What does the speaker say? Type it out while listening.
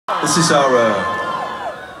This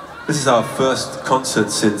is our first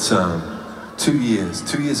concert since 2 years.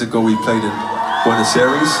 2 years ago we played in Buenos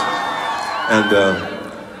Aires, and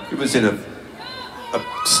it was in a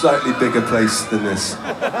slightly bigger place than this,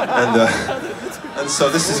 and so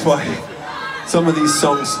this is why some of these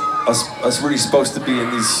songs are really supposed to be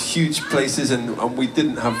in these huge places, and we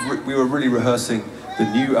were really rehearsing the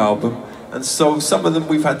new album, and so some of them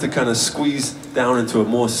we've had to kind of squeeze down into a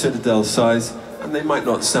more Citadel size, and they might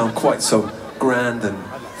not sound quite so grand and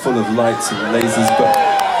full of lights and lasers, but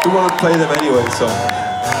we want to play them anyway. So,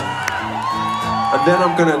 and then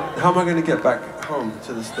how am I gonna get back home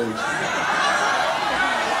to the stage?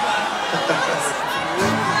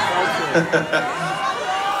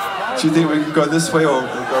 Do you think we can go this way or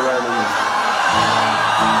we'll go around again?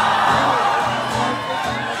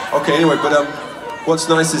 Okay, anyway, but what's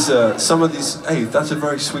nice is some of these. Hey, that's a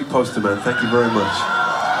very sweet poster, man. Thank you very much.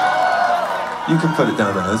 You can put it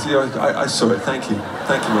down there. I saw it. Thank you,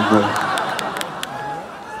 my brother.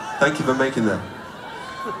 Thank you for making that.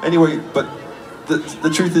 Anyway, but the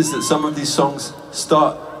truth is that some of these songs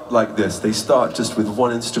start like this. They start just with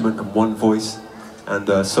one instrument and one voice, and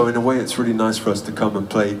so in a way, it's really nice for us to come and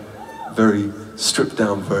play very stripped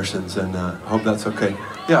down versions, and I hope that's okay.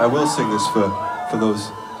 Yeah, I will sing this for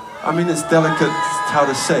those. I mean, it's delicate how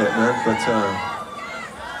to say it, man, but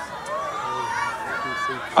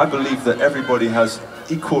I believe that everybody has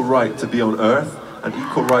equal right to be on Earth and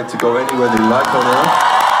equal right to go anywhere they like on Earth,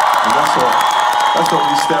 and that's what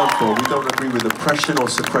we stand for. We don't agree with oppression or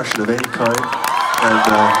suppression of any kind, and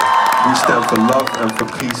we stand for love and for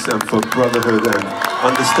peace and for brotherhood and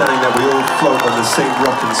understanding that we all float on the same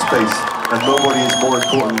rock in space and nobody is more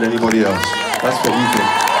important than anybody else. That's what we think.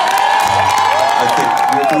 I think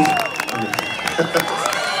you agree?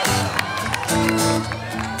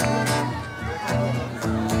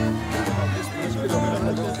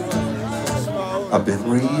 I've been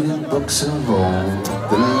reading books of old,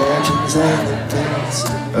 the legends and the myths,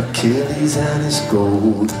 Achilles and his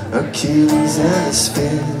gold, Achilles and his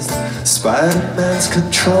fist, Spider-Man's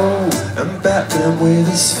control, and Batman with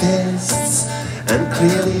his fists. And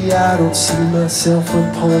clearly I don't see myself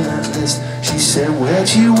upon that list. She said, where'd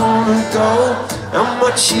you wanna go? How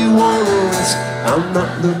much you wanna risk? I'm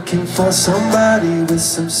not looking for somebody with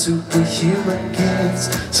some superhuman gifts,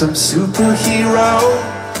 some superhero,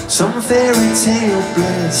 some fairy tale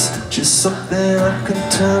bliss, just something I can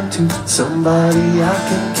turn to, somebody I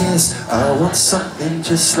can kiss. I want something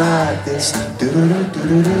just like this.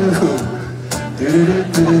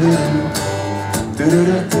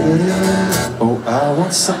 Oh, I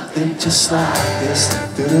want something just like this.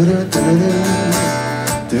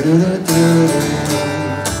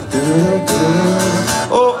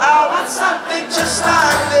 Oh, I want something just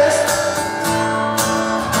like this.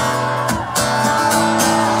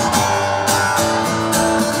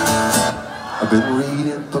 I've been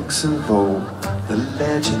reading books of old, the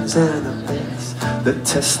legends and the myths, the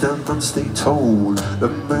testaments they told, the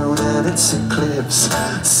moon and its eclipse.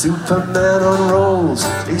 Superman unrolls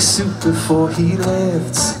a suit before he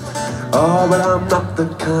lifts. Oh, but I'm not the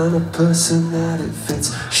kind of person that it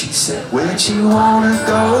fits. She said, where'd you wanna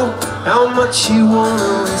go? How much you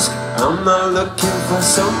wanna risk? I'm not looking for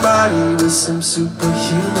somebody with some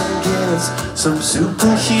superhuman gifts, some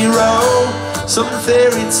superhero, some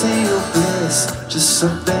fairy tale bliss, just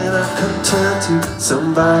something I can turn to,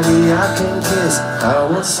 somebody I can kiss. I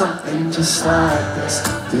want something just like this.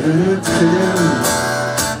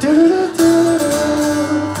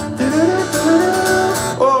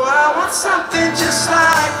 Oh, I want something just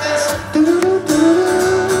like this.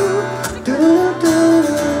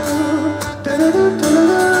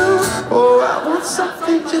 Oh, I want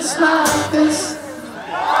something just like this.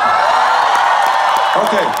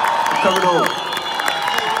 Okay, I'm coming home.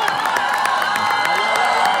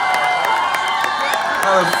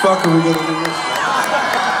 How the fuck are we gonna do this?